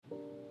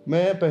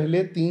मैं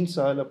पहले 3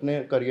 साल अपने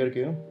करियर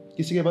के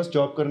किसी के पास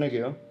जॉब करने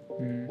गया।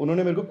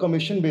 उन्होंने मेरे को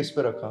कमीशन बेस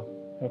पे रखा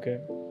ओके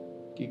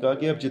कि कहा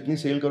कि आप जितनी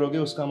सेल करोगे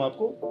उसका हम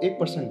आपको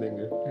 1%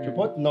 देंगे, जो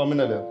बहुत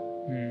नॉमिनल है।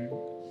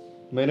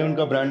 मैंने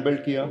उनका ब्रांड बिल्ड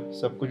किया,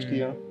 सब कुछ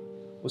किया,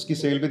 उसकी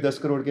सेल भी 10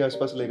 करोड़ के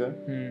आसपास ले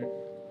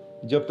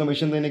गए। जब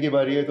कमीशन देने की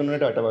बारी आई तो उन्होंने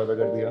टाटा बाय बाय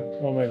कर दिया।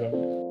 Oh my god.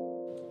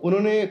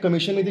 उन्होंने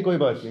कमीशन नहीं थी, कोई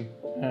बात नहीं,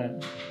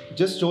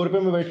 जिस स्टोर पे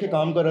मैं बैठ के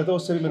काम कर रहा था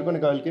उससे भी मेरे को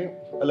निकाल के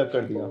अलग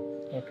कर दिया।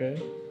 ओके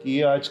कि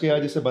ये आज के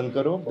आज इसे बंद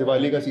करो।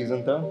 दिवाली का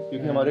सीजन था,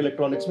 क्योंकि हमारे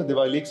इलेक्ट्रॉनिक्स में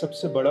दिवाली एक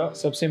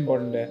सबसे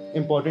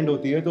इम्पोर्टेंट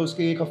होती है। तो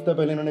उसके एक हफ्ता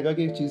पहले इन्होंने कहा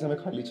कि एक चीज़ हमें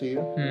खाली चाहिए।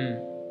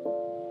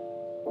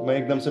 मैं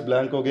एकदम से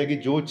ब्लैंक हो गया कि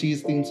जो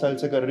चीज़ 3 साल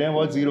से कर रहे हैं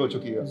वो जीरो हो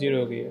चुकी है। जीरो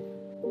हो गई है।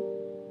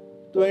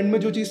 तो एंड में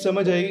जो चीज़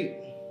समझ आई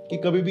कि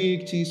कभी भी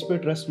एक चीज़ पे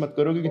ट्रस्ट मत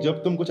करो, क्योंकि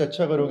जब तुम कुछ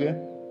अच्छा करोगे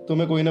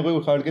तुम्हें कोई ना कोई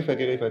उखाड़ के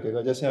फेंकेगा ही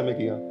फेंकेगा, जैसे हमें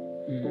किया।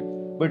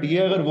 बट ये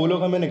अगर वो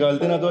लोग हमें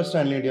निकालते ना तो आज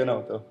स्टैनली इंडिया ना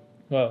होता।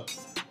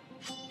 वाह।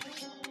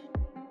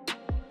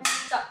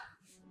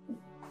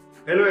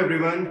 Hello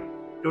everyone,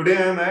 today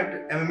I am at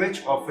MMH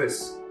office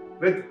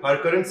with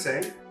Harkaran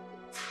and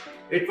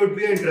it would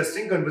be an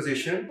interesting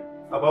conversation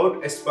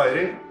about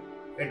aspiring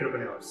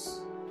entrepreneurs.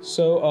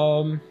 So,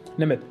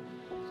 Nimit,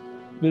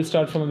 we'll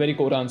start from a very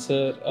core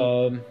answer.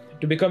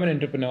 To become an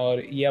entrepreneur,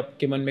 ये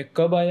आपके मन में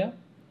कब आया,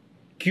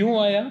 क्यों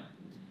आया?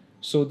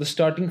 So the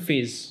starting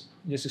phase,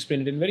 just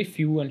explain it in very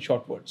few and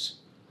short words.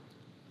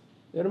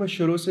 यार मैं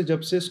शुरू से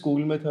जब से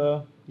स्कूल में था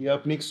या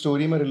अपनी एक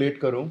स्टोरी में रिलेट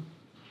करूं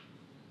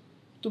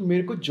तो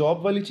मेरे को जॉब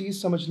वाली चीज़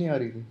समझ नहीं आ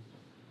रही थी।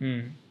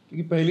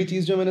 क्योंकि पहली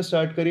चीज़ जो मैंने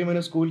स्टार्ट करी,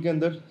 मैंने स्कूल के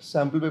अंदर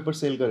सैम्पल पेपर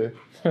सेल करे।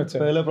 अच्छा।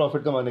 पहला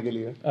प्रॉफिट कमाने के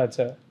लिए।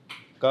 अच्छा।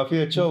 काफ़ी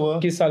अच्छा हुआ।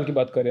 किस साल की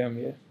बात करें हम?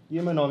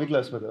 ये मैं 9वीं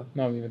क्लास में था।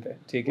 9वीं में था,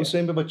 ठीक है। उस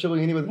टाइम पे बच्चों को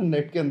ये नहीं पता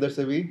नेट के अंदर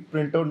से भी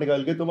प्रिंट आउट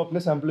निकाल के तुम अपने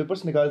सैम्पल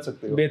पेपर्स निकाल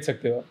सकते हो, बेच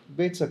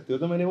सकते हो।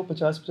 तो मैंने वो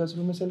 50-50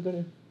 रुपये में सेल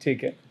करे।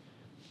 ठीक है।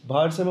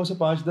 बाहर से मैं उसे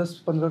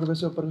 5-10-15 रुपये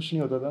से ऊपर कुछ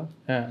नहीं होता था।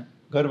 हाँ।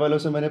 घर वालों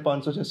से मैंने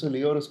 500-600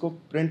 लिया और उसको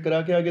प्रिंट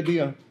करा के आगे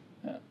दिया।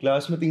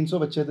 क्लास में 300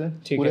 बच्चे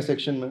थे पूरे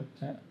सेक्शन में।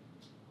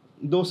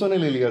 200 ने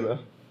ले लिया था,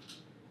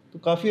 तो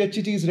काफ़ी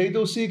अच्छी चीज़ रही।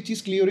 तो उससे एक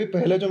चीज़ क्लियर हुई,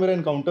 पहला जो मेरा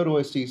इनकाउंटर हुआ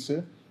इस चीज़ से।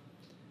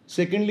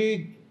 सेकेंडली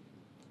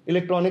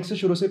इलेक्ट्रॉनिक्स से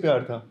शुरू से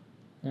प्यार था।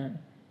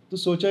 तो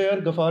सोचा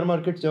यार गफ़ार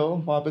मार्केट जाओ,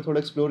 वहाँ पे थोड़ा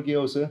एक्सप्लोर किया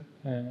उसे।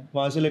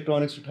 वहाँ से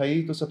इलेक्ट्रॉनिक्स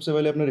उठाई तो सबसे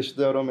पहले अपने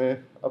रिश्तेदारों में,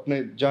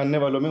 अपने जानने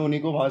वालों में,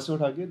 उन्हीं को वहाँ से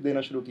उठा के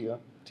देना शुरू किया।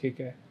 ठीक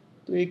है।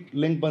 तो एक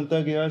लिंक बनता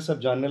गया, सब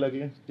जानने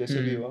लगे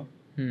जैसे भी हुआ।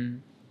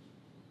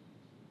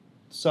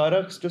 सारा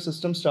जो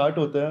सिस्टम स्टार्ट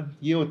होता है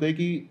ये होता है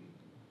कि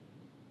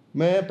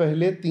मैं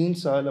पहले 3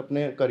 साल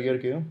अपने करियर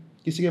के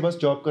किसी के पास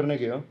जॉब करने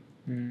गया।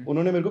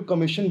 उन्होंने मेरे को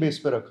कमीशन बेस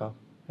पे रखा।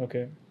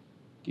 ओके।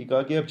 कि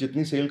कहा कि आप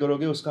जितनी सेल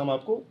करोगे उसका हम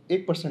आपको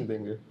 1%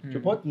 देंगे, जो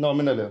बहुत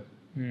नॉमिनल है।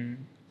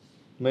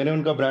 मैंने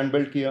उनका ब्रांड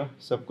बिल्ड किया,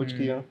 सब कुछ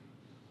किया,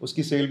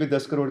 उसकी सेल भी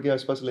 10 करोड़ के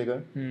आसपास ले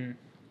गए।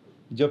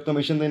 जब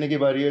कमीशन देने की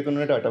बारी आई तो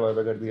उन्होंने टाटा बाय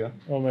बाय कर दिया।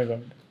 Oh my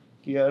god.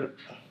 कि यार,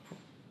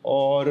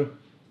 और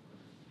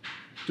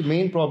तो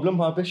मेन प्रॉब्लम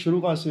वहाँ पे शुरू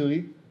कहाँ से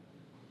हुई,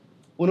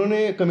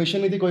 उन्होंने कमीशन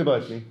नहीं थी, कोई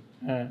बात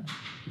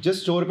नहीं,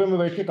 जिस स्टोर पे मैं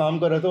बैठ के काम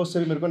कर रहा था उससे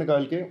भी मेरे को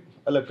निकाल के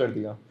अलग कर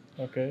दिया।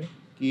 ओके।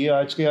 कि ये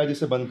आज के आज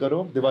इसे बंद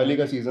करो। दिवाली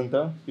का सीजन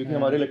था, क्योंकि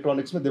हमारे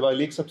इलेक्ट्रॉनिक्स में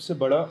दिवाली एक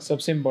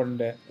सबसे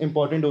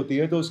इम्पोर्टेंट होती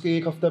है। तो उसके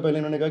एक हफ्ता पहले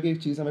इन्होंने कहा कि एक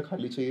चीज़ हमें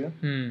खाली चाहिए।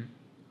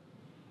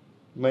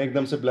 मैं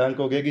एकदम से ब्लैंक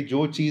हो गया कि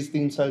जो चीज़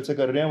 3 साल से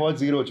कर रहे हैं वो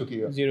जीरो हो चुकी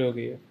है। जीरो हो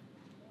गई है।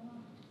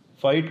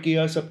 फाइट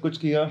किया, सब कुछ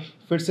किया,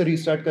 फिर से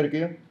रीस्टार्ट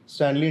करके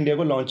स्टैनली इंडिया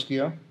को लॉन्च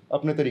किया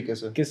अपने तरीके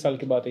से। किस साल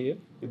की बात है ये?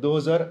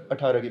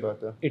 2018 की बात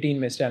है। 18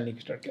 में स्टैनली की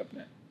स्टार्ट किया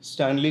आपने?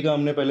 स्टैनली का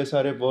हमने पहले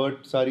सारे वर्ड,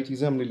 सारी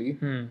चीज़ें हमने ली।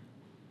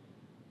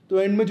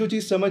 तो एंड में जो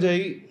चीज़ समझ आई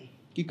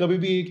कि कभी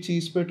भी एक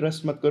चीज़ पे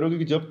ट्रस्ट मत करो,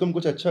 क्योंकि जब तुम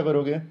कुछ अच्छा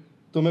करोगे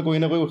तुम्हें कोई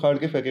ना कोई उखाड़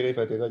के फेंकेगा ही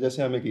फेंकेगा,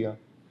 जैसे हमें किया।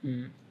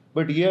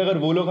 बट ये अगर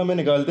वो लोग हमें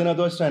निकालते ना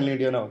तो आज स्टैनली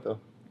इंडिया ना होता।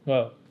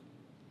 वाह।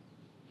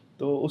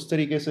 तो उस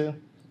तरीके से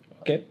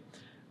ओके।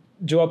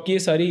 जो आपकी ये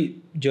सारी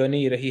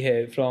जर्नी रही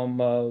है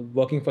from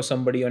working for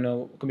somebody on a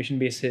commission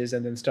basis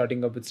and then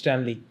starting up with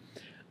Stanley,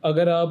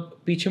 अगर आप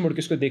पीछे मुड़ के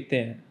इसको देखते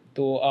हैं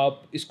तो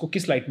आप इसको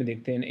किस लाइट में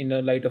देखते हैं? In a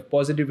light of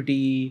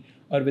positivity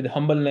और विद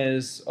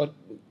हम्बलनेस, और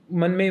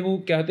मन में वो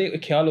क्या होते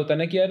ख्याल होता है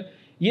ना कि यार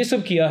ये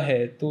सब किया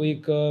है, तो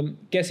एक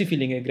कैसी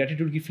फीलिंग है?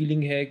 ग्रेटिट्यूड की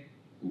फीलिंग है?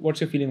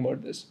 What's your feeling about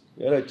this?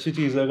 यार अच्छी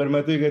चीज़ है। अगर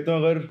मैं तो ये कहता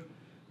हूँ, अगर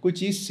कोई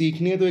चीज़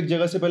सीखनी है तो एक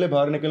जगह से पहले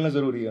बाहर निकलना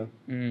ज़रूरी है।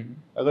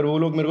 अगर वो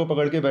लोग मेरे को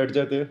पकड़ के बैठ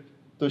जाते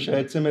तो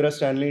शायद से मेरा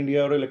स्टैनली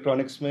इंडिया और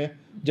इलेक्ट्रॉनिक्स में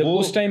जब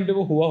उस टाइम पे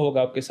वो हुआ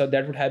होगा आपके साथ,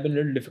 that would have been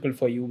little difficult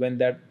for you when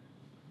that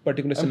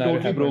particular scenario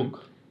happened.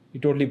 You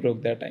totally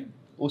broke that time.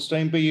 उस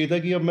टाइम पे ये था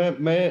कि अब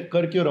मैं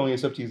कर क्यों रहा हूँ ये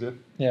सब चीज़ें,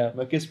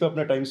 मैं किस पे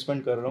अपना टाइम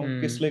स्पेंड कर रहा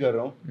हूँ, किस लिए कर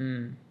रहा हूँ।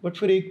 बट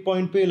फिर एक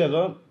पॉइंट पे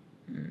लगा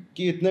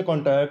कि इतने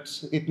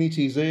कॉन्टैक्ट्स, इतनी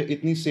चीज़ें,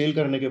 इतनी सेल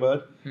करने के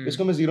बाद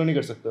इसको मैं ज़ीरो नहीं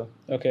कर सकता।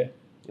 ओके।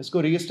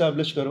 इसको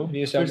रीएस्टैब्लिश करो,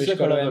 फिर से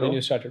खड़ा करो।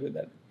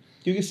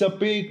 क्योंकि सब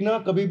पे एक ना,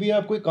 कभी भी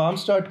आप कोई काम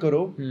स्टार्ट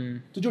करो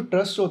तो जो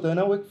ट्रस्ट होता है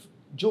ना, वो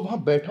जो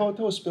वहाँ बैठा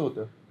होता है उस पर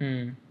होता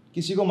है।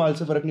 किसी को माल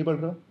से फर्क नहीं पड़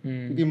रहा,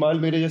 क्योंकि माल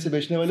मेरे जैसे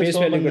बेचने वाले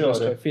 100 बंदे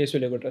और हैं। फेस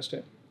वैल्यू का ट्रस्ट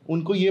है।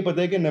 उनको ये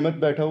पता है कि निमित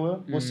बैठा हुआ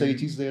वो सही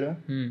चीज़ दे रहा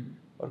है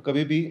और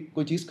कभी भी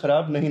कोई चीज़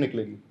खराब नहीं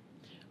निकलेगी।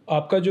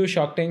 आपका जो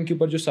शार्क टैंक के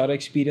ऊपर जो सारा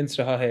एक्सपीरियंस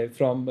रहा है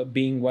from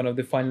being one of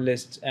the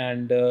finalist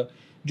and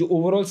जो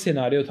ओवरऑल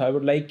सिनारियो था, आई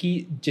वुड लाइक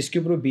कि जिसके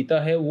ऊपर वो बीता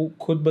है वो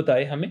खुद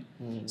बताए हमें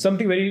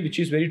something very which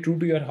is very true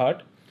to your heart.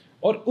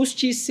 और उस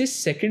चीज़ से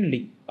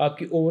सेकेंडली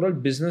आपकी ओवरऑल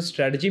बिजनेस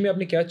स्ट्रैटेजी में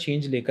आपने क्या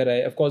चेंज लेकर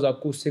आए? ऑफकोर्स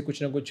आपको उससे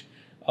कुछ ना कुछ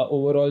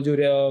ओवरऑल जो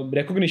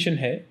रिकॉग्निशन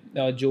है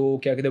जो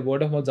क्या कहते हैं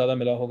वर्ड ऑफ माउथ ज़्यादा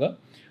मिला होगा।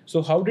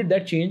 So how did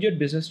that change your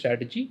business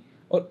strategy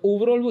और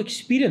ओवरऑल वो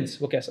एक्सपीरियंस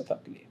वो कैसा था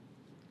आपके लिए?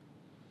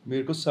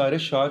 मेरे को सारे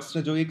शार्क्स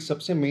ने जो एक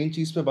सबसे मेन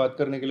चीज़ पे बात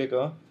करने के लिए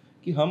कहा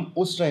कि हम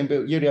उस टाइम पे,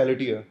 ये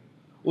रियलिटी है,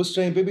 उस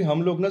टाइम पे भी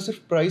हम लोग ना सिर्फ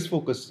प्राइस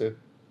फोकस थे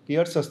कि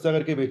यार सस्ता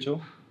करके बेचो,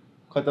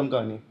 खत्म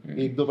कहानी।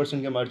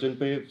 1-2% के मार्जिन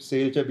पे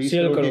सेल चाहे 20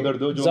 करोड़ की कर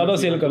दो, जो ज़्यादा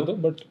सेल कर दो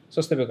बट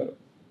सस्ते पे करो।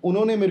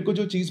 उन्होंने मेरे को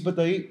जो चीज़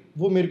बताई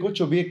वो मेरे को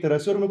चुभी एक तरह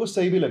से और मेरे को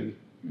सही भी लगी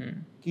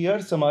कि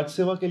यार समाज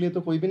सेवा के लिए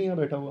तो कोई भी नहीं यहाँ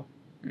बैठा हुआ।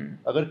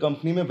 अगर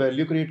कंपनी में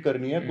वैल्यू क्रिएट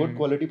करनी है, गुड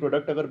क्वालिटी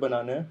प्रोडक्ट अगर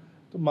बनाना है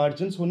तो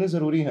मार्जिन होने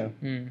ज़रूरी हैं,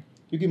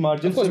 क्योंकि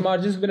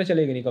मार्जिन बिना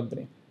चलेगी नहीं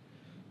कंपनी।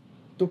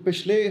 तो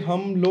पिछले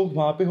हम लोग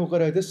वहाँ पे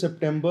होकर आए थे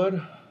सितंबर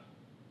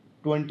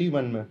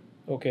 21 में,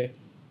 ओके,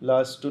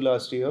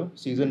 लास्ट ईयर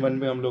सीजन 1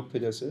 में हम लोग थे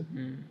जैसे।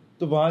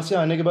 तो वहाँ से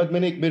आने के बाद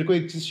मेरे को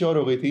एक चीज़ श्योर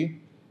हो गई थी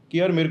कि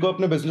यार मेरे को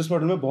अपने बिजनेस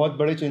मॉडल में बहुत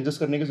बड़े चेंजेस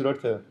करने की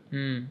ज़रूरत है,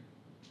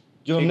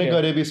 जो हमने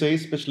करे भी सही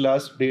पिछले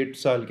लास्ट 1.5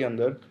 साल के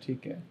अंदर।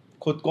 ठीक है,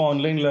 खुद को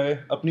ऑनलाइन लाए,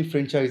 अपनी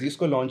फ्रेंचाइजीज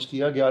को लॉन्च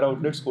किया, 11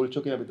 आउटलेट्स खोल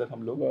चुके हैं अभी तक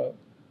हम लोग,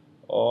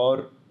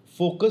 और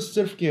फोकस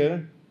सिर्फ किया है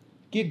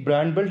कि एक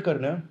ब्रांड बिल्ड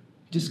करना है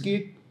जिसकी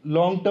एक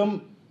लॉन्ग टर्म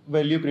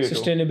वैल्यू क्रिएट हो,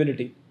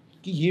 सस्टेनेबिलिटी,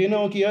 कि ये ना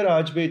हो कि यार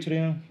आज बेच रहे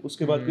हैं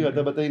उसके बाद कोई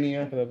अता पता ही नहीं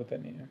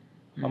है।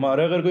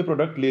 हमारा अगर कोई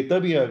प्रोडक्ट लेता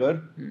भी है अगर,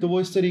 तो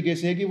वो इस तरीके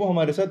से है कि वो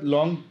हमारे साथ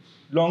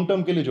लॉन्ग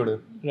टर्म के लिए जुड़े,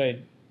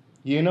 राइट।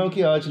 ये ना हो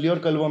कि आज लिया और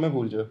कल वो हमें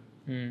भूल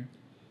जाए।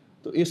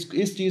 तो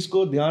इस चीज़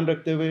को ध्यान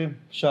रखते हुए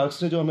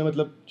शार्क्स ने जो हमें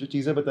मतलब जो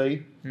चीज़ें बताई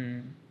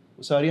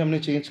वो सारी हमने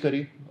चेंज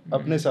करी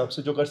अपने हिसाब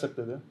से जो कर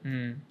सकते थे,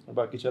 और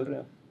बाकी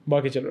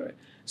चल रहा है।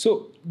 सो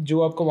जो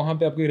आपका वहाँ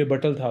पे आपका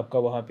रिबटल था आपका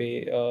वहाँ पे,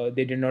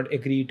 they did not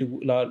agree to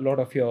lot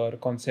of your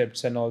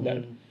concepts and all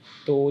that.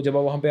 तो जब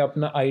आप वहाँ पे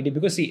अपना idea,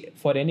 because see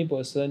for any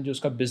person जो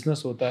उसका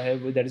बिजनेस होता है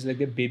वो that is like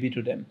the baby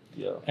to them,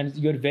 and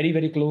you are very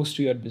very close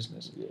to your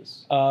business.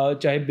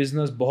 चाहे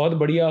बिजनेस बहुत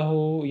बढ़िया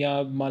हो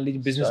या मान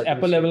लीजिए बिजनेस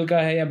एप्पल लेवल का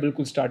है या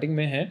बिल्कुल स्टार्टिंग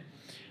में है,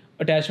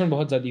 अटैचमेंट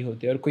बहुत ज़्यादा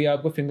होती है। और कोई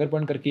आपको फिंगर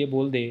पॉइंट करके ये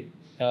बोल दे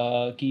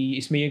कि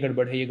इसमें ये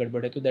गड़बड़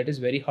है, तो that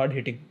is very hard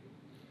hitting.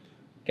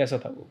 कैसा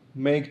था वो?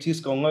 मैं एक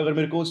चीज़ कहूँगा, अगर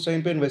मेरे को उस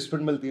टाइम पे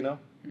इन्वेस्टमेंट मिलती ना,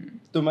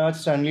 तो मैं आज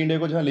स्टैनली इंडिया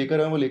को जहाँ लेकर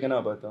आया वो लेकर ना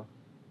आ पाता।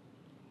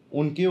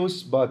 उनके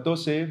उस बातों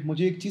से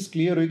मुझे एक चीज़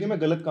क्लियर हुई कि मैं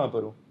गलत कहाँ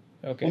पर हूँ।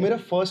 वो मेरा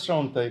फर्स्ट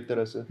राउंड था एक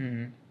तरह से।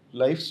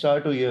 लाइफ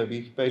स्टार्ट हुई है अभी,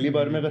 पहली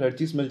बार में अगर हर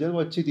चीज़ मिल जाए वो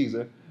अच्छी चीज़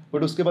है,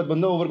 बट उसके बाद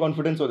बंदा ओवर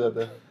कॉन्फिडेंस हो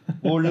जाता है,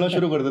 बोलना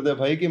शुरू कर देता है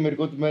भाई कि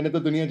मैंने तो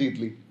दुनिया जीत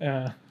ली।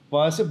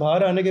 वहाँ से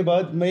बाहर आने के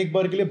बाद मैं एक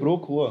बार के लिए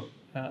ब्रोक हुआ,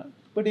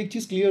 बट एक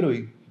चीज़ क्लियर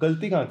हुई,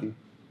 गलती कहाँ थी।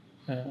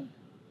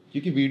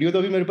 क्योंकि वीडियो तो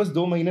अभी मेरे पास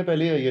 2 महीने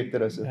पहले आई है एक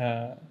तरह से,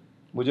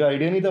 मुझे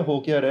आइडिया नहीं था हो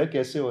क्या रहा है,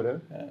 कैसे हो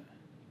रहा है।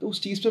 तो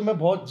उस चीज़ पे मैं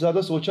बहुत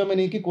ज़्यादा सोचा मैं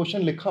नहीं कि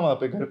क्वेश्चन लिखा वहाँ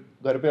पे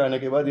घर पे आने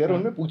के बाद, यार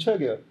उनमें पूछा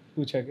गया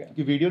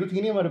कि वीडियो तो थी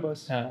नहीं हमारे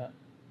पास।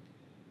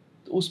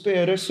 तो उस पे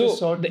एरर्स से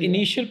sort, the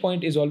initial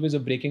point is always a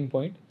breaking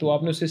point. तो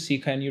आपने उससे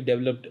सीखा and you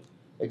developed.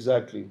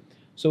 Exactly.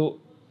 So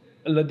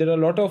there are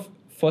lot of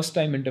first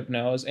time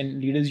entrepreneurs and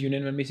leaders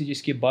union में इसी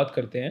चीज़ की बात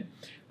करते हैं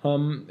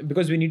हम,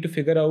 because we need to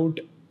figure out,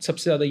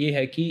 सबसे ज़्यादा ये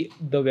है कि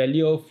the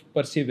value of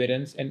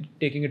perseverance and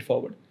taking it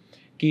forward,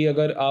 कि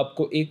अगर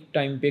आपको एक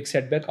टाइम पे एक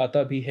सेटबैक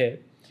आता भी है,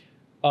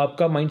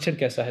 आपका माइंडसेट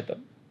कैसा है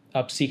तब,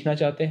 आप सीखना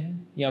चाहते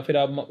हैं या फिर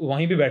आप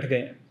वहीं पे बैठ गए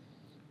हैं।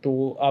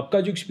 तो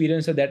आपका जो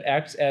एक्सपीरियंस है that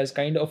acts as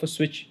kind of a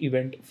switch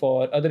event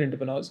for other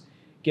entrepreneurs,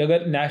 कि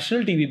अगर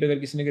नेशनल टीवी पे अगर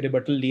किसी ने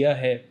रिबटल लिया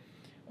है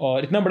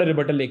और इतना बड़ा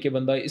रिबटल लेके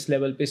बंदा इस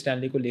लेवल पे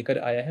स्टैनली को लेकर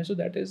आया है, so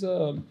that is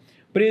a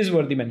praise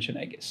वर्दी mention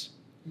I guess.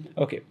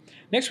 Okay,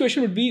 next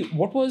question would be,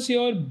 what was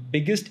your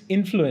biggest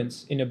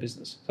influence in your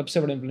business?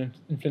 सबसे बड़ा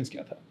इन्फ्लुएंस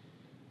क्या था?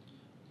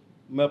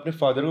 मैं अपने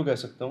फादर को कह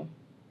सकता हूँ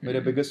मेरे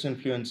बिगेस्ट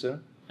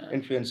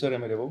इन्फ्लुएंसर है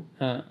मेरे वो।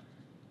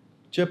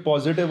 चाहे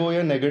पॉजिटिव हो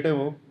या नेगेटिव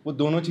हो, वो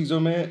दोनों चीज़ों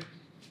में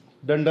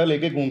डंडा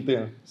लेके घूमते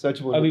हैं,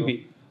 सच बोलो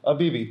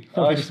अभी भी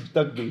आज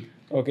तक भी।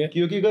 ओके,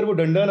 क्योंकि अगर वो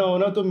डंडा ना हो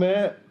ना तो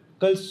मैं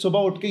कल सुबह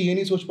उठ के ये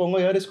नहीं सोच पाऊंगा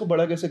यार इसको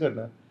बड़ा कैसे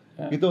करना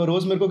है। ये तो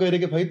रोज मेरे को कह रहे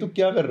कि भाई तू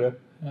क्या कर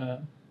रहा है।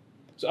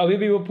 So, अभी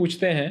भी वो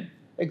पूछते हैं।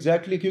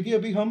 एग्जैक्टली, क्योंकि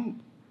अभी हम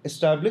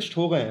एस्टैब्लिश्ड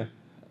हो गए हैं,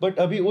 बट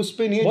अभी उस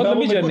पे नहीं, बहुत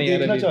लंबी जर्नी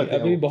है,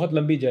 अभी बहुत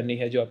लंबी जर्नी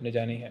है जो आपने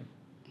जानी है।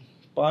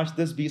 5,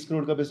 10, 20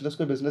 करोड़ का बिजनेस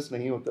कोई बिजनेस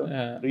नहीं होता।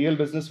 रियल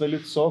बिजनेस वैल्यू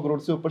 100 करोड़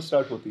से ऊपर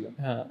स्टार्ट होती है।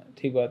 हाँ,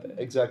 ठीक बात है।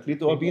 एग्जैक्टली,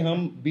 तो अभी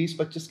हम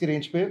 20-25 के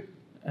रेंज पे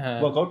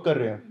वर्कआउट कर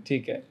रहे हैं।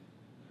 ठीक है,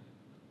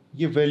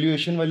 ये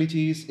वैल्यूएशन वाली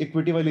चीज़,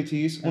 इक्विटी वाली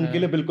चीज़ उनके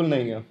लिए बिल्कुल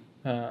नहीं है।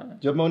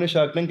 जब मैं उन्हें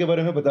शार्क टैंक के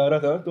बारे में बता रहा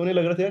था तो उन्हें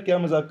लग रहा था यार क्या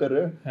मजाक कर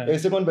रहे हैं,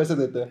 ऐसे कौन पैसे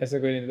देता है। ऐसे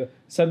कोई नहीं देता।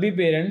 सभी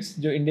पेरेंट्स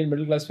जो इंडियन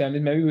मिडिल क्लास फैमिली,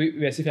 मैं भी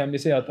वैसी फैमिली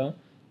से आता हूँ,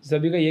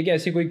 सभी का ये कि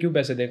ऐसे कोई क्यों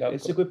पैसे देगा आपको?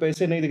 इससे कोई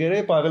पैसे नहीं दे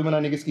रहे, पागल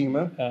बनाने की स्कीम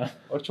है।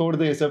 और छोड़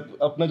दे ये सब,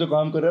 अपना जो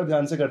काम कर रहा है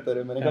ध्यान से करता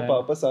रहे। मैंने कहा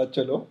पापा साथ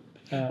चलो,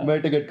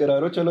 मैं टिकट करा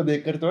रहा हूँ, चलो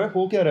देख कर तो है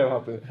हो क्या रहा है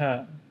वहाँ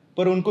पे।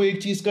 पर उनको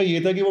एक चीज़ का ये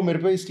था कि वो मेरे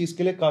पे इस चीज़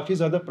के लिए काफ़ी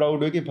ज़्यादा प्राउड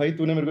हुए कि भाई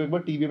तूने मेरे को एक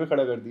बार टीवी पे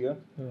खड़ा कर दिया।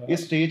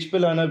 इस स्टेज पे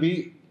लाना भी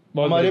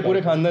हमारे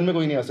पूरे खानदान में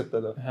कोई नहीं आ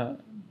सकता था।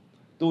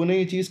 तो उन्हें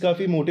ये चीज़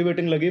काफ़ी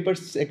मोटिवेटिंग लगी। पर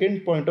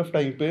सेकेंड पॉइंट ऑफ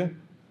टाइम पे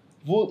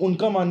वो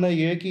उनका मानना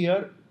ये है कि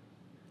यार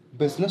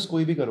बिजनेस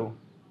कोई भी करो,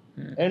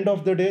 एंड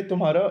ऑफ द डे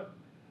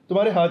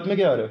तुम्हारे हाथ में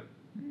क्या आ रहा है?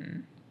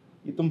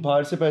 ये तुम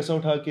बाहर से पैसा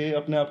उठा के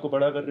अपने आप को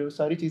बड़ा कर रहे हो,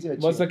 सारी चीज़ें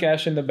अच्छी What's the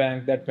cash in the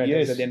bank that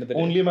matters at the end of the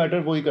day? Only matter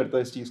वही करता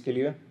है इस चीज़ के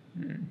लिए।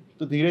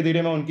 तो धीरे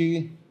धीरे मैं उनकी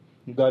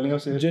गालियों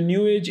से, जो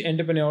न्यू एज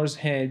एंटरप्रेन्योर्स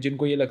हैं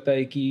जिनको ये लगता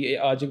है कि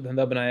आज एक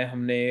धंधा बनाया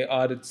हमने,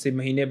 आज से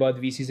महीने बाद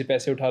वीसी से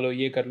पैसे उठा लो,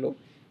 ये कर लो,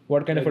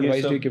 what kind of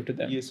advice do you give to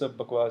them? ये सब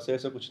बकवास है,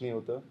 ऐसा कुछ नहीं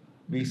होता।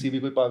 वीसी भी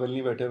कोई पागल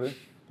नहीं बैठे हुए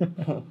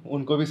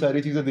उनको भी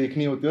सारी चीज़ें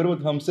देखनी होती है और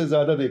वो हमसे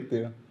ज़्यादा देखते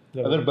हैं।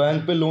 अगर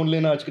बैंक पे लोन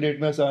लेना आज के डेट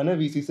में आसान है,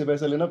 वीसी से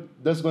पैसा लेना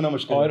 10 गुना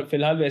मुश्किल है। और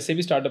फिलहाल वैसे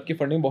भी स्टार्टअप की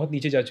फंडिंग बहुत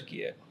नीचे जा चुकी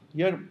है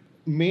यार।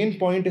 मेन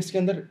पॉइंट इसके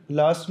अंदर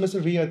लास्ट में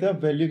सिर्फ यही आता है,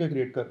 आप वैल्यू का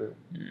क्रिएट कर रहे हो।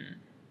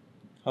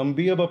 हम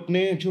भी अब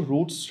अपने जो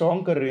रूट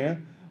स्ट्रॉन्ग कर रहे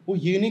हैं, वो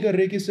ये नहीं कर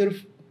रहे कि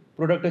सिर्फ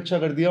प्रोडक्ट अच्छा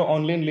कर दिया,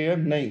 ऑनलाइन ले,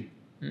 नहीं,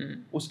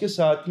 उसके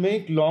साथ में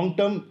एक लॉन्ग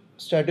टर्म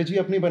स्ट्रेटेजी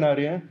अपनी बना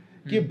रहे हैं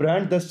कि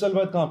ब्रांड 10 साल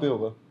बाद कहाँ पे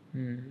होगा।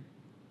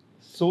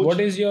 What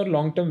is your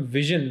long term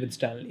vision with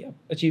Stanley? आप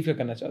अचीव क्या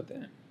करना चाहते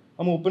हैं?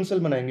 हम ओपन सेल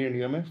बनाएंगे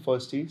इंडिया में,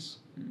 फर्स्ट चीज़।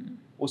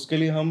 उसके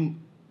लिए हम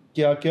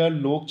क्या क्या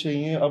लोग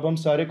चाहिए, अब हम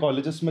सारे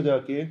कॉलेजेस में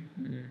जाके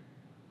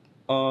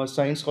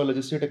साइंस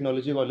कॉलेजेस या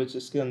टेक्नोलॉजी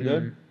कॉलेजेस के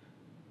अंदर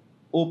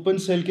ओपन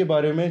सेल के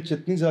बारे में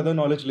जितनी ज़्यादा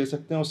नॉलेज ले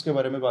सकते हैं उसके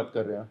बारे में बात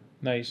कर रहे हैं।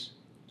 नाइस।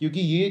 क्योंकि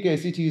ये एक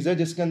ऐसी चीज़ है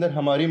जिसके अंदर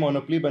हमारी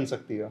मोनोपोली बन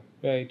सकती है।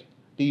 राइट।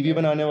 टीवी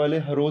बनाने वाले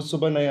हर रोज़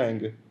सुबह नए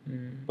आएंगे,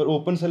 पर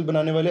ओपन सेल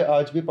बनाने वाले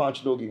आज भी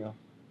 5 लोग ही हैं।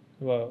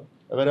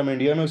 अगर हम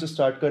इंडिया में उसे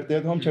स्टार्ट करते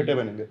हैं तो हम छठे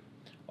बनेंगे।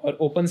 और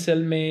ओपन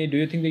सेल में do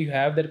you think that you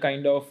have that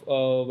kind of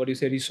what you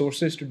से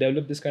resources to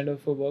develop this kind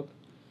of work?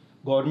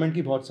 Government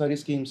की बहुत सारी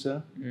स्कीम्स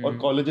हैं और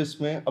कॉलेजेस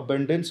में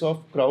अबंडेंस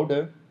ऑफ क्राउड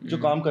है जो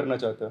काम करना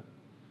चाहता है।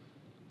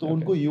 तो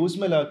उनको यूज़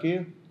में लाके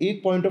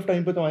एक पॉइंट ऑफ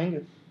टाइम पे तो आएंगे,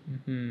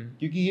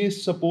 क्योंकि ये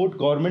सपोर्ट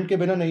गवर्नमेंट के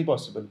बिना नहीं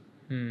पॉसिबल।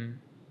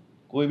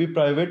 कोई भी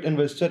प्राइवेट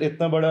इन्वेस्टर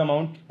इतना बड़ा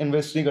अमाउंट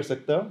इन्वेस्ट नहीं कर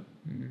सकता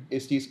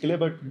इस चीज़ के लिए।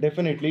 बट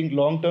डेफिनेटली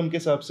लॉन्ग टर्म के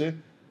हिसाब से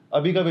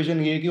अभी का विजन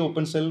ये है कि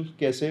ओपन सेल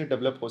कैसे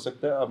डेवलप हो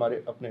सकता है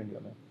हमारे अपने इंडिया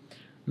में।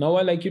 Now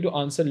I like you to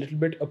answer a little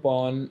bit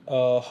upon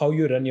how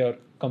you run your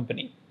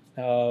company.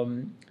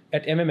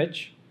 At MMH,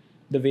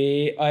 the way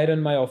I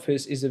run my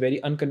office is a very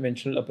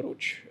unconventional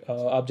approach.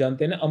 आप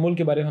जानते हैं ना, अमूल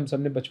के बारे में हम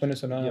सब ने बचपन में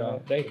सुना है,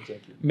 राइट?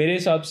 मेरे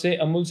हिसाब से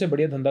अमूल से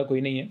बढ़िया धंधा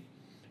कोई नहीं है,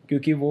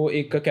 क्योंकि वो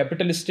एक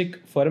कैपिटलिस्टिक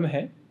फर्म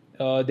है।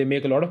 They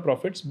make a lot of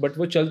profits, but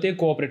वो चलते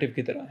कोऑपरेटिव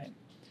की तरह हैं।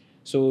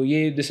 So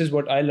this is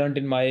what I learned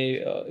in my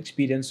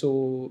experience. So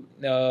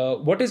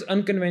what is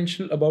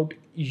unconventional about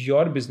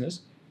your business?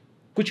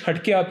 कुछ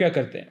हटके आप क्या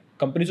करते हैं?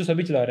 कंपनी तो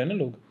सभी चला रहे हैं ना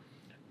लोग,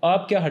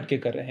 आप क्या हटके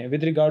कर रहे हैं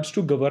with regards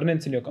to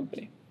governance in your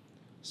company?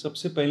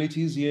 सबसे पहली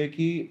चीज़ ये है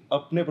कि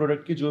अपने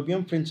प्रोडक्ट की जो भी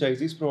हम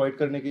फ्रेंचाइजीज प्रोवाइड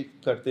करने की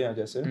करते हैं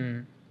जैसे,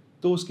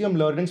 तो उसकी हम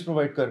लर्निंग्स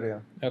प्रोवाइड कर रहे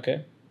हैं। Okay.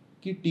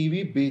 कि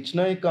टीवी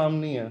बेचना एक काम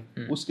नहीं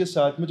है, उसके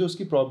साथ में जो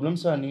उसकी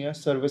प्रॉब्लम्स आनी है,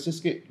 सर्विसेज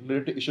के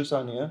रिलेटेड इश्यूज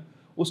आनी है,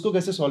 उसको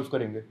कैसे सॉल्व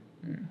करेंगे।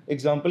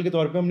 एग्जाम्पल के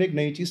तौर पे हमने एक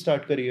नई चीज़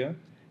स्टार्ट करी है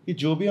कि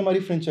जो भी हमारी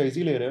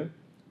फ्रेंचाइजी ले रहे हैं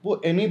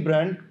वो एनी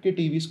ब्रांड के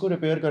टीवीज़ को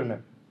रिपेयर करना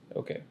है।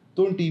 Okay.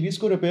 तो उन टीवीज़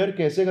को रिपेयर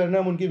कैसे करना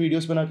है हम उनकी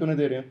वीडियोस बना के उन्हें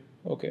दे रहे हैं।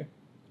 Okay.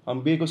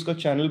 हम भी एक उसका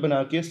चैनल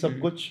बना के सब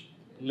कुछ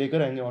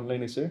लेकर आएंगे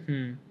ऑनलाइन इसे।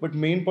 बट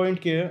मेन पॉइंट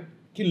क्या है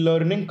कि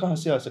लर्निंग कहाँ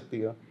से आ सकती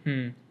है।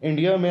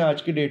 इंडिया में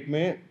आज की डेट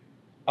में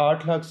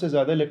 8 लाख से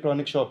ज़्यादा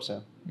इलेक्ट्रॉनिक शॉप्स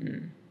हैं।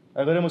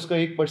 अगर हम उसका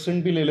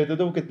 1% भी ले लेते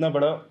तो वो कितना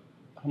बड़ा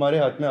हमारे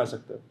हाथ में आ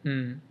सकता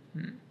है।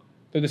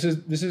 So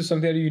this is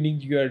something that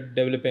unique you are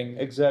developing.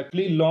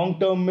 Exactly. Long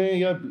term में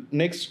या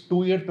नेक्स्ट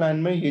 2 ईयर प्लान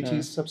में ये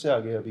चीज़ सबसे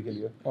आगे है अभी के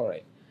लिए।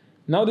 Alright.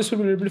 Now this will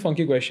be a little bit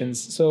funky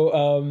questions. So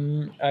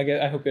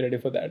I hope you're ready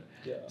for that.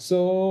 Yeah. So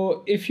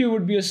if you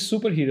would be a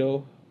superhero,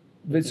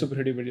 which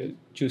superhero would you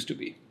choose to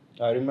be?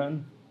 Iron Man.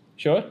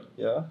 Sure?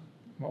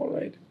 Yeah.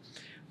 Alright.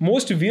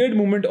 Most weird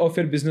moment of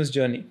your business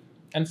journey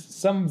and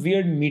some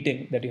weird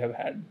meeting that you have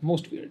had.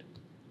 Most weird.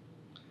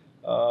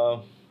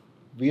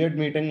 Weird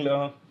meeting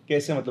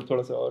कैसे, मतलब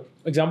थोड़ा सा और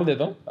example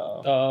देता हूँ।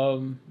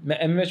 मैं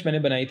MMH मैंने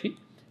बनाई थी।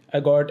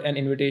 I got an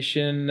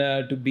invitation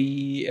to be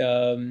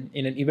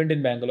in an event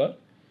in Bangalore.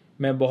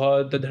 मैं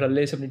बहुत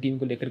धड़ल्ले से अपनी टीम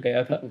को लेकर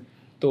गया था।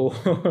 तो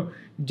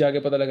जाके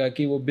पता लगा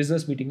कि वो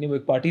बिजनेस मीटिंग नहीं, वो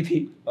एक पार्टी थी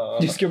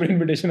जिसके ऊपर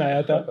इन्विटेशन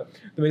आया था।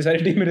 तो मेरी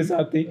सारी टीम मेरे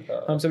साथ थी,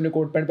 हम सब ने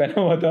कोट पैंट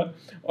पहना हुआ था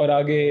और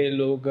आगे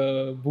लोग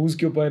बूज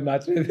के ऊपर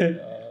नाच रहे थे।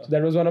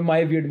 That was one of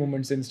my weird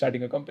moments in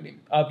starting a company.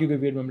 आपकी कोई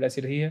वियर्ड मोमेंट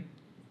ऐसी रही है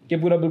कि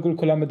पूरा बिल्कुल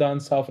खुला मैदान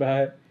साफ रहा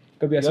है?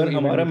 कभी ऐसा?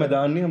 हमारा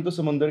मैदान नहीं, हम तो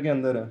समुद्र के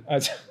अंदर है।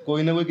 अच्छा।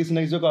 कोई ना कोई किसी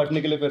ना किसी को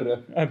काटने के लिए फिर रहा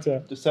है। अच्छा।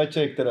 तो सच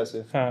है एक तरह से।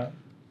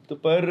 हाँ। तो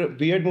पर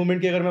वियर्ड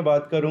मोमेंट की अगर मैं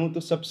बात करूं तो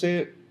सबसे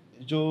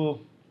जो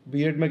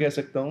वियर्ड मैं कह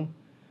सकता हूं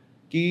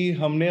कि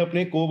हमने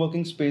अपने को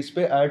वर्किंग स्पेस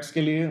पे एड्स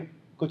के लिए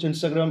कुछ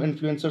इंस्टाग्राम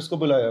इन्फ्लुएंसर्स को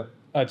बुलाया।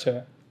 अच्छा।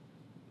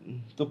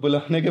 तो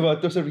बुलाने के बाद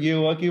तो सिर्फ ये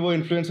हुआ कि वो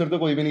इन्फ्लुएंसर तो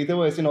कोई भी नहीं थे,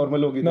 वो ऐसे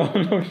नॉर्मल हो गए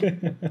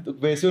थे। तो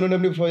वैसे उन्होंने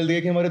अपनी प्रोफाइल दिया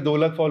कि हमारे 2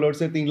 लाख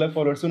फॉलोअर्स हैं, 3 लाख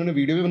फॉलोअर्स, उन्होंने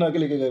वीडियो भी बना के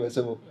लेके गए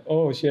वैसे वो।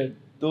 Oh shit.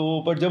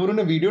 तो पर जब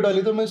उन्होंने वीडियो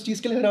डाली तो मैं इस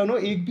चीज़ के लिए हैरान हुआ,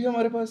 एक भी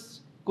हमारे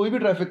पास कोई भी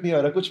ट्रैफिक नहीं आ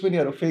रहा, कुछ भी नहीं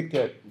आ रहा, फेक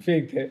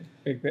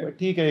थे।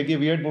 ठीक है कि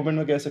वियर्ड मोमेंट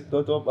में कह सकते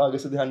हो, तो अब आगे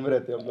से ध्यान में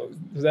रहते हैं हम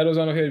लोग। That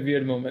was one of your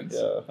weird moments.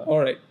 Yeah.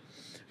 All right.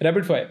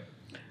 Rapid fire.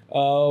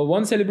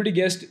 One celebrity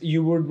guest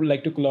you would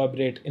like to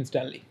collaborate in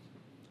StanLee.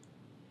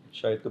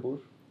 Shahid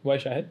Kapoor. Why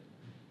Shahid?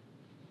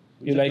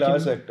 You like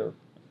class him? Actor.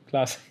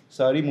 Class.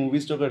 सारी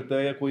मूवीज जो करता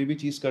है या कोई भी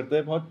चीज़ करता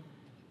है बहुत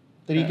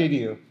तरीके की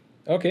है।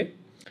 Okay.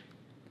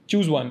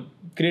 Choose one.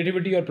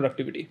 Creativity or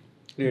productivity?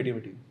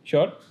 Creativity.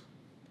 Sure.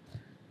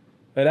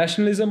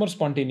 Rationalism or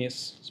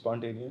spontaneous?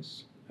 Spontaneous.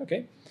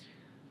 Okay.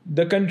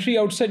 The country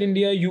outside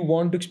India you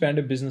want to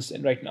expand a business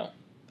in right now.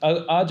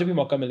 आज जब भी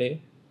मौका मिले,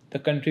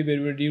 the country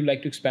where would you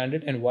like to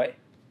expand it and why?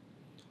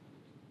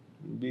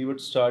 We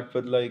would start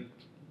with like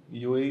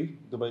UAE,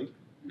 Dubai.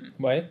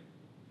 Why?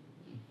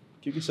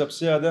 क्योंकि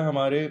सबसे ज़्यादा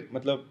हमारे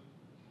मतलब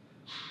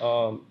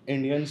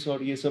इंडियंस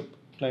और ये सब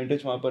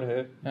क्लाइंटेज वहाँ पर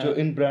है जो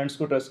इन ब्रांड्स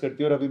को ट्रस्ट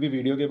करती है, और अभी भी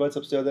वीडियो के बाद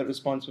सबसे ज़्यादा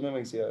रिस्पॉन्स में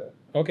वहीं से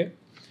आया। Okay.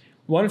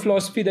 One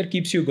philosophy that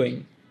keeps you going.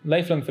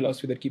 Lifelong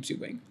philosophy that keeps you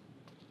going.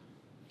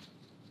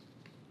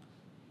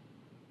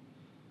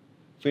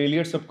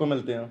 Failure सबको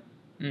मिलते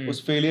हैं,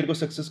 उस फेलियर को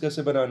सक्सेस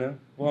कैसे बनाना है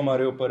वो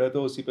हमारे ऊपर है,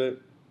 तो उसी पे।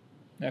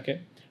 Okay.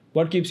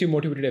 What keeps you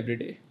motivated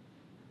every day?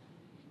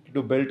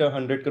 To build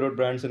 100 crore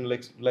brands in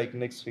like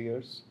next 3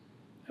 years.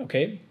 Okay.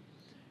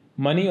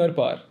 Money or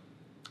power?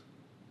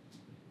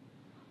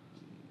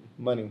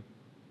 Money.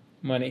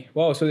 Money.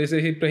 Wow. So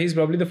he's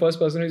probably the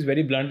first person who is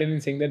very blunt in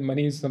saying that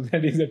money is something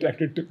that he's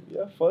attracted to.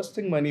 Yeah, first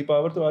thing money,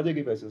 power तो आ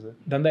जाएगी पैसे से।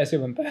 धंधा ऐसे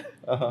बनता है।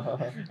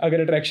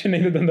 अगर attraction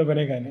नहीं तो धंधा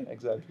बनेगा नहीं।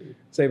 Exactly.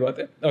 सही बात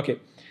है। Okay.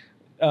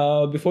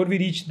 Before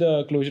we reach the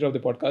closure of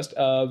the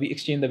podcast, we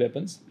exchange the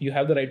weapons. You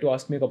have the right to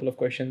ask me a couple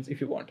of questions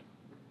if you want.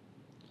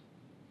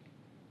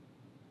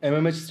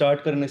 MMH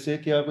start करने से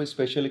क्या कोई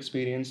स्पेशल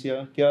एक्सपीरियंस या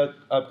क्या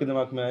आपके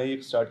दिमाग में आया ये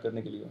स्टार्ट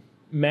करने के लिए?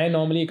 मैं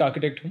नॉर्मली एक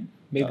आर्किटेक्ट हूँ,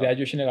 मेरी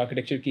ग्रेजुएशन एक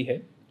आर्किटेक्चर की है,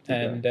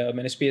 एंड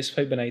मैंने स्पेस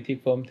 5 बनाई थी,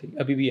 एक फर्म थी,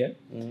 अभी भी है।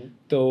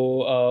 तो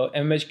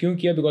MMH क्यों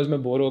किया? बिकॉज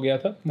मैं बोर हो गया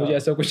था, मुझे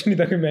ऐसा कुछ नहीं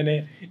था कि मैंने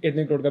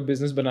इतने करोड़ का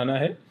बिजनेस बनाना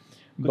है,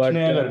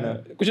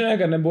 बट कुछ नया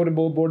करना है,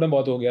 बोर्डम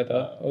बहुत हो गया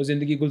था और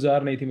ज़िंदगी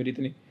गुलजार नहीं थी मेरी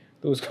इतनी,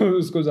 तो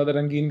उसको ज़्यादा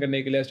रंगीन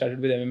करने के लिए स्टार्टेड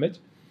विद MMH।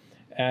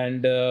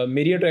 एंड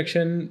मेरी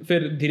अट्रैक्शन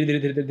फिर धीरे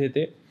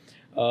धीरे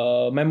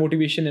my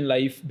motivation in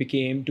life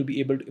became to be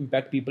able to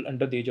impact people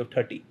under the age of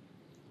 30.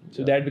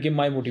 So that became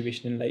my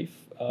motivation in life.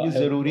 ये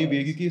ज़रूरी भी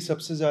है क्योंकि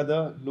सबसे ज़्यादा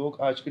लोग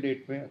आज के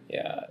डेट में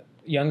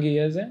young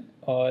years हैं,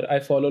 और I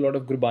follow a lot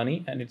of Gurbani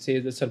and it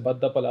says that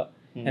Sarbat da Pala,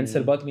 and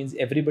Sarbat means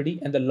everybody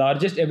and the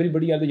largest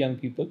everybody are the young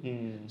people.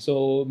 So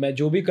मैं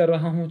जो भी कर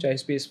रहा हूँ, चाहे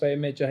Space 5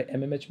 में चाहे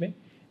MMH में,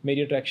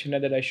 मेरी attraction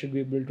है that I should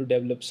be able to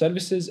develop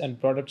services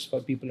and products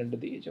for people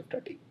under the age of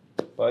 30.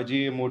 पाजी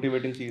ये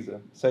मोटिवेटिंग चीज़ है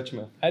सच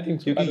में। I think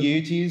so. क्योंकि ये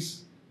चीज़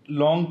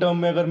लॉन्ग टर्म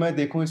में अगर मैं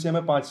देखूँ, इसे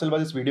मैं 5 साल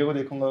बाद इस वीडियो को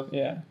देखूंगा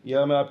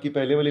या मैं आपकी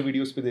पहले वाली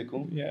वीडियोस पे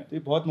देखूँ, तो ये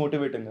बहुत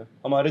मोटिवेटिंग है।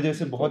 हमारे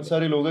जैसे बहुत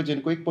सारे लोग हैं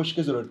जिनको एक पुश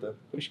की जरूरत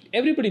है।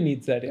 एवरीबडी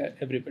नीड्स दैट यार,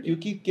 एवरीबडी।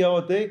 क्योंकि क्या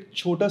होता है, एक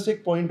छोटा सा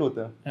एक पॉइंट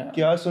होता है,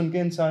 क्या सुन के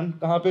इंसान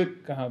कहाँ पे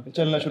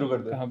चलना शुरू कर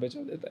देता है, कहाँ पे चल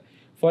देता है।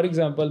 फॉर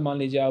एग्जाम्पल मान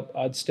लीजिए आप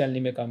आज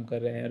StanLee में काम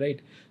कर रहे हैं, right?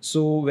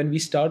 So when we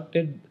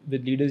started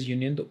with leaders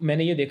union, तो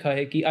मैंने ये देखा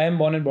है कि I am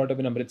born and brought up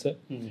in Amritsar,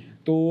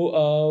 तो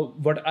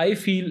व्हाट आई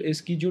फील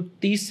इज कि जो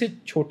 30 से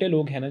छोटे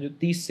लोग हैं ना, जो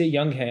 30 से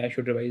यंग हैं, आई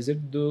शुड रिवाइज इट,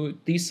 जो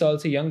 30 साल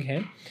से यंग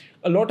हैं,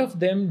 अ lot of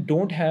them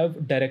don't have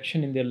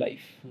direction in their life,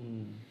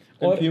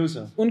 और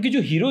उनके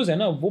जो हीरोज हैं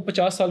ना वो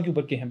 50 साल के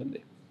ऊपर के हैं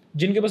बंदे,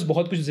 जिनके पास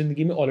बहुत कुछ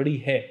जिंदगी में ऑलरेडी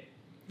है,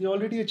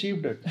 ऑलरेडी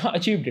अचीव्ड इट। हाँ,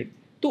 अचीव्ड इट।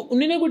 तो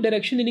उन्हें कोई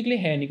डायरेक्शन देने के लिए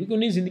है नहीं, क्योंकि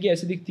उन्हें ज़िंदगी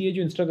ऐसी दिखती है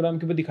जो इंस्टाग्राम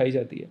के ऊपर दिखाई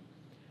जाती है।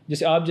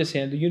 जैसे आप जैसे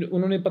हैं, तो ये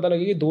उन्होंने पता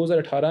लगा कि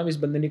 2018 में इस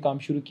बंदे ने काम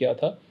शुरू किया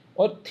था,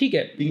 और ठीक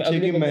है पीछे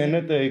की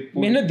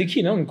मेहनत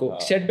दिखी ना उनको,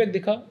 सेटबैक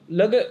दिखा,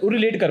 लगा वो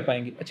रिलेट कर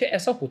पाएंगे। अच्छा,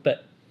 ऐसा होता है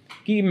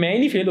कि मैं ही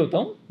नहीं फेल होता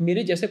हूँ,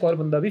 मेरे जैसे एक और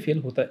बंदा भी फेल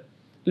होता है,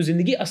 तो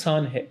ज़िंदगी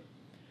आसान है।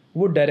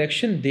 वो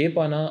डायरेक्शन दे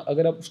पाना,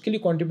 अगर आप उसके लिए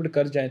कॉन्ट्रीब्यूट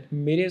कर जाएँ, तो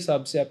मेरे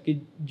हिसाब से आपकी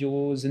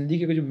जो ज़िंदगी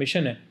का जो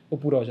मिशन है वो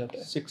पूरा हो जाता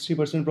है।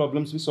 60%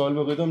 प्रॉब्लम्स भी सॉल्व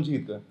हो गए तो हम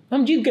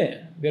जीत गए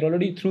हैं, we are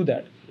already through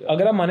that.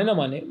 अगर आप माने ना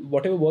माने,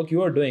 what ever work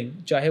you are doing,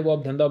 चाहे वो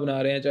आप धंधा बना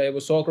रहे हैं, चाहे वो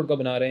 100 करोड़ का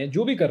बना रहे हैं,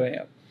 जो भी कर रहे हैं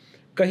आप,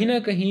 कहीं ना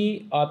कहीं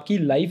आपकी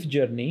लाइफ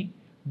जर्नी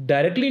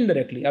डायरेक्टली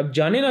इनडायरेक्टली, आप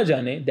जाने ना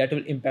जाने, that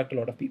will impact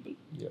lot of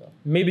people.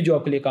 May be जो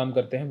आपके लिए काम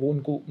करते हैं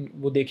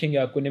वो देखेंगे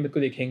आपको, निमित को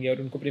देखेंगे,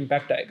 और उनको पर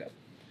इम्पैक्ट आएगा।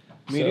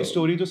 मेरी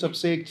स्टोरी तो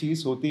सबसे एक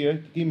चीज़ होती है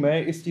कि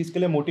मैं इस चीज़ के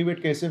लिए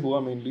मोटिवेट कैसे हुआ,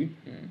 mainly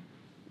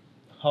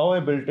how I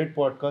built it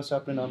podcast,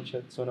 आपने नाम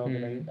शायद सुना होगा,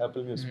 नहीं?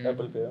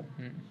 एप्पल पे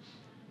है,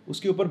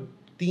 उसके ऊपर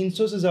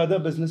 300 से ज़्यादा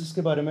बिजनेसेस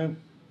के बारे में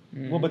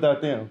वो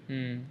बताते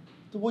हैं।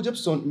 तो वो जब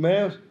मैं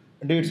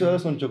 150 ज़्यादा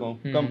सुन चुका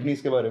हूँ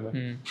कंपनीज के बारे में,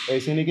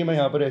 ऐसे नहीं कि मैं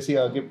यहाँ पर ऐसे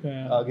आगे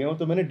आ गया हूँ,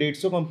 तो मैंने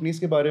 150 कंपनीज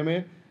के बारे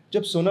में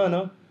जब सुना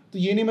ना, तो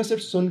ये नहीं मैं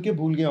सिर्फ सुन के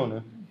भूल गया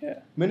उन्हें,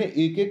 मैंने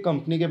एक एक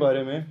कंपनी के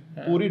बारे में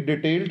पूरी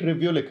डिटेल्ड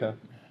रिव्यू लिखा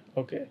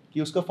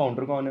कि उसका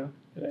फाउंडर कौन है,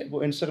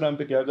 वो इंस्टाग्राम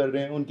पे क्या कर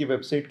रहे हैं, उनकी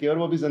वेबसाइट क्या, और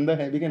वो अभी जिंदा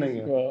है भी कि नहीं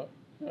है।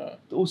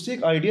 तो उससे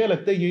एक आइडिया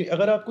लगता है। ये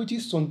अगर आप कोई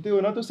चीज़ सुनते हो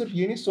ना तो सिर्फ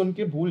ये नहीं सुन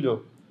के भूल जाओ,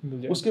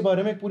 उसके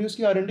बारे में पूरी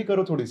उसकी R&D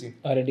करो, थोड़ी सी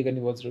R&D करनी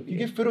बहुत जरूरी है,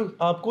 क्योंकि फिर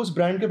आपको उस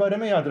ब्रांड के बारे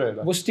में याद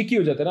रहेगा, वो स्टिकी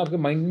हो जाता है ना, आपके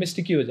माइंड में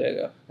स्टिकी हो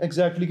जाएगा।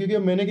 एग्जैक्टली क्योंकि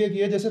मैंने क्या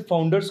किया, जैसे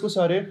फाउंडर्स को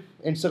सारे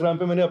इंस्टाग्राम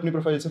पे मैंने अपनी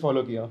प्रोफाइल से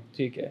फॉलो किया,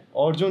 ठीक है,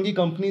 और जो उनकी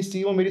कंपनीज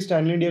थी वो मेरी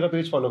StanLee इंडिया का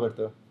पेज फॉलो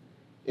करता है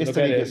इस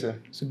तरीके से।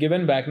 सो गिव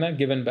एंड बैक ना,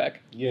 गिव एंड बैक,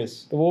 यस,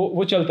 तो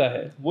वो चलता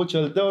है,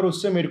 और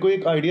उससे मेरे को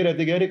एक आइडिया रहता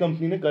है कि यार ये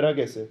कंपनी ने करा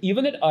कैसे।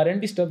 Even that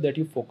R&D stuff that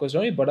you focused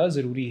on, ये बड़ा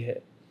जरूरी है,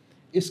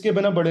 इसके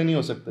बिना बड़े नहीं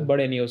हो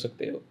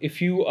सकते हो।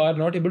 If you are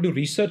not able to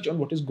research on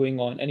what is going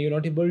on and you are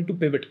not able to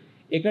pivot,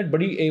 एक ना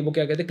बड़ी वो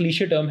क्या कहते हैं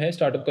क्लीशे टर्म है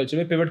स्टार्टअप कल्चर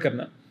में, पिवट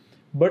करना,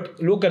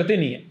 बट लोग करते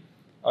नहीं है।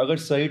 अगर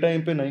सही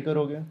टाइम पे नहीं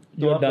करोगे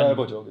तो आप गायब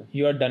हो जाओगे,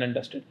 you are done and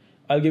dusted.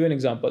 I will give an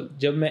example,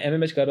 जब मैं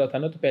MMH कर रहा था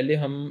ना, तो पहले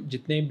हम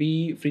जितने भी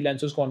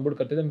फ्रीलांसर्स को ऑनबोर्ड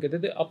करते थे, हम कहते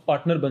थे आप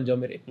पार्टनर बन जाओ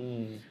मेरे।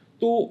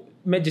 तो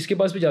मैं जिसके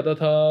पास भी जाता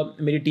था,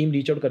 मेरी टीम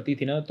रीच आउट करती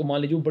थी ना, तो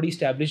मान लीजिए वो बड़ी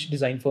इस्टेब्लिश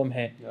डिज़ाइन फर्म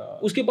है,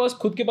 उसके पास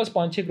खुद के पास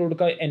 5-6 करोड़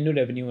का एनुअल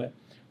रेवेन्यू है,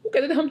 वो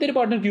कहते थे हम तेरे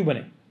पार्टनर क्यों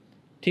बने,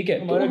 ठीक है,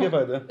 हमारा क्या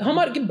फायदा,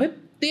 हमारे भाई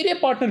तेरे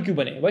पार्टनर क्यों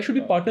बने, why should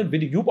be partner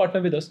with you,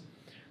 partner with अस।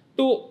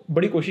 तो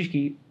बड़ी कोशिश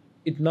की,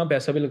 इतना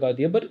पैसा भी लगा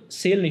दिया, पर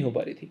सेल नहीं हो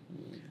पा रही थी।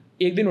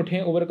 एक दिन उठे,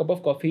 over a cup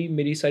of coffee,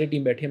 मेरी सारी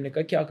टीम बैठी, हमने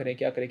कहा क्या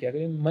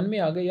करें, मन में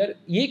आ गया यार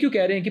ये क्यों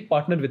कह रहे हैं कि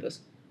पार्टनर विद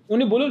अस,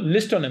 उन्हें बोलो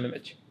लिस्ट ऑन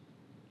MMH,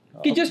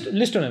 कि जस्ट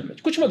लिस्ट ऑन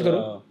MMH, कुछ मत करो,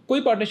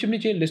 कोई पार्टनरशिप नहीं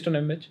चाहिए, लिस्ट ऑन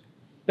MMH।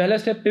 पहला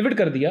स्टेप पिवट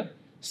कर दिया,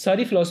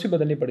 सारी फिलॉसफी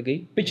बदलनी पड़ गई,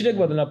 पिच डेक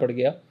बदलना पड़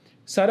गया,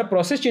 सारा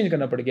प्रोसेस चेंज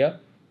करना पड़ गया,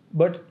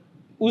 बट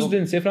उस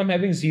दिन से from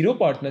having 0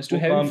 partners to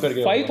having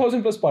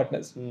 5000+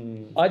 partners,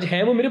 आज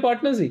हैं वो मेरे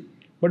पार्टनर्स ही,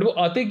 बट वो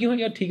आते क्यों हैं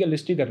यार, ठीक है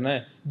लिस्ट ही करना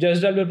है,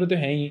 जस्ट डेवलपर तो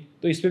है ही,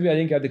 तो इस पे भी आ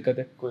जाएंगे, क्या दिक्कत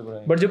है,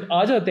 बट जब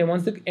आ जाते हैं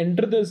वंस तक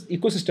एंटर द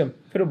इकोसिस्टम,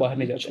 फिर वो बाहर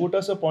नहीं जाते। छोटा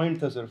सा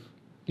पॉइंट था सिर्फ,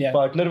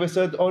 पार्टनर विद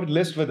अस और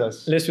list with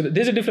us, this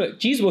is different,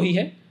 चीज़ वही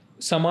है,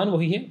 सामान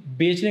वही है,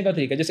 बेचने का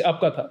तरीका जैसे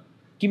आपका था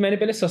कि मैंने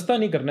पहले सस्ता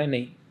नहीं करना है,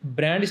 नहीं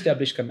ब्रांड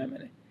इस्टेब्लिश करना है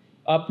मैंने,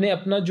 आपने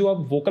अपना जो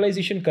आप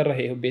वोकलाइजेशन कर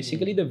रहे हो,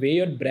 basically the way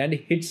your brand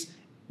hits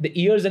the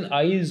ears and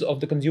eyes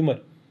of the consumer,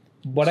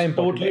 बड़ा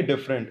इंपॉर्टेंट, टोटली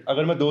डिफरेंट।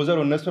 अगर मैं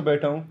 2019 में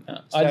बैठा हूँ,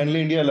 StanLee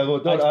इंडिया अलग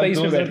होता है, और आज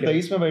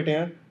 2023 में बैठे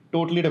हैं,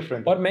 टोटली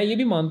डिफरेंट। और मैं ये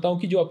भी मानता हूँ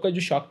कि जो आपका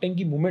जो शार्क टैंक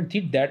की मूवमेंट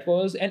थी, that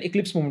was an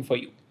eclipse movement for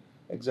you.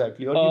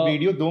 Exactly, और ये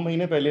वीडियो 2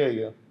 महीने पहले आई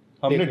है,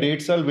 हमने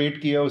 1.5 साल वेट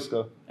किया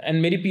उसका,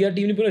 एंड मेरी PR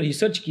टीम ने पूरा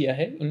रिसर्च किया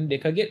है, उन्होंने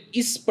देखा कि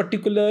इस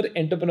पर्टिकुलर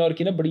एंटरप्रेन्योर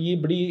की ना बड़ी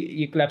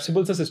ये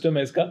कोलैप्सिबल सा सिस्टम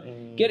है इसका,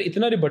 कि यार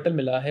इतना रिबटल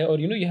मिला है,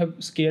 और you have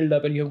scaled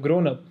up and you have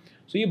grown up,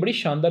 so ये बड़ी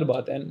शानदार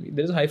बात है, and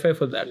there is high five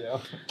for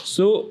that.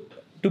 So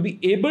to be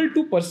able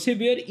to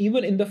persevere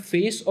even in the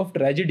face of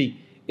tragedy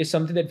is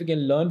something that we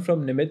can learn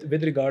from Nimit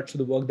with regards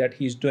to the work that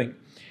he is doing.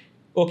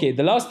 Okay,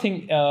 the last thing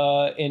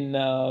in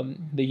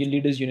the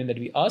Leaders Union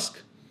that we ask,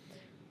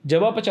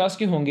 जब आप 50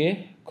 के होंगे,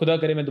 खुदा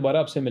करे मैं दोबारा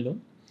आपसे मिलूं,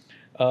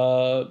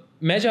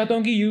 मैं चाहता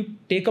हूं कि you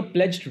take a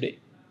pledge today.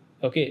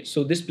 Okay,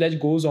 so this pledge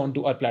goes on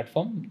to our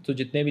platform. So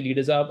जितने भी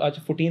leaders, आप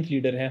आज 14th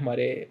leader हैं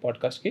हमारे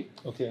podcast के.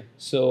 Okay.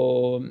 So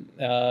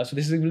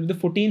this is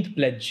the 14th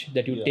pledge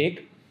that you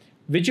take,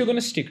 which you're going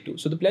to stick to.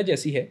 So the pledge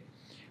ऐसी है,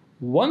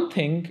 one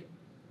thing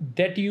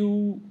that you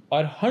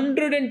are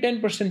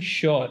 110%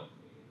 sure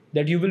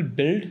that you will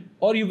build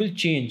or you will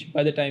change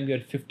by the time you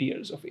are 50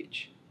 years of age.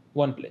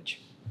 One pledge.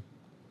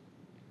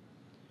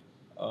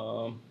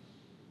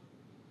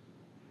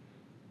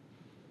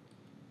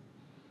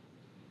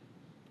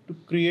 To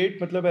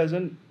create, मतलब as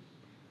an,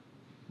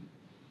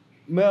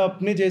 मैं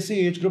अपने जैसे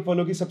age group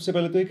वालों की सबसे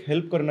पहले तो एक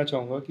हेल्प करना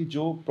चाहूँगा कि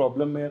जो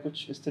प्रॉब्लम में है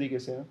कुछ इस तरीके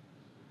से है,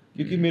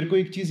 क्योंकि मेरे को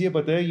एक चीज़ ये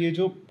पता है, ये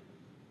जो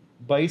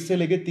 22 से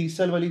लेके 30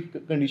 साल वाली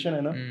कंडीशन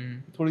है ना,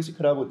 थोड़ी सी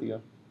ख़राब होती है।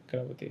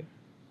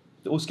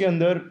 तो उसके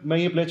अंदर मैं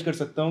ये प्लेज कर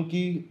सकता हूँ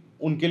कि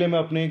उनके लिए मैं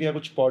अपने या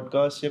कुछ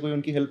पॉडकास्ट या कोई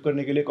उनकी हेल्प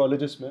करने के लिए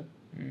कॉलेजेस में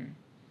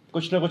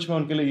कुछ ना कुछ मैं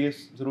उनके लिए ये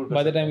ज़रूर कर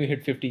By the time you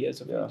hit 50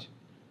 years of age.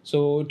 So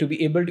to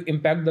be able to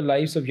impact the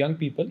lives of young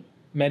people,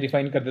 मैं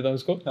रिफाइन कर देता हूँ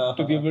उसको,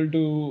 to be able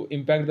to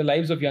impact the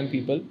lives of young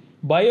people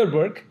by your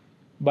work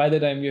by the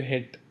time you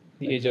hit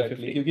the age of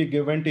 50. क्योंकि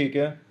give and take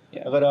है।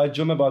 अगर आज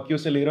जो मैं बाकियों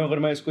से ले रहा हूँ, अगर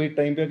मैं इसको एक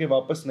टाइम पे आके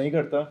वापस नहीं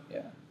करता,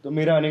 तो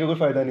मेरा आने का कोई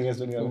फायदा नहीं है इस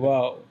दुनिया में।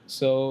 Wow.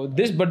 So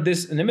this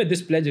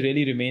pledge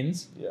really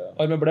remains.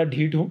 और मैं बड़ा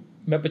ढीठ हूँ,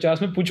 मैं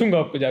 50 में पूछूंगा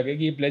आपको जाके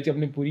कि ये प्लेज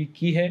आपने पूरी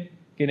की है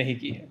कि नहीं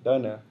की है।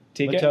 डन है,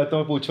 ठीक है, मैं चाहता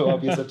हूँ पूछो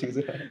आप ये सब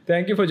चीज़ें।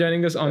 Thank you for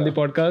joining us on the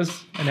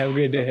podcast and have a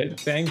great day ahead.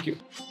 Thank you.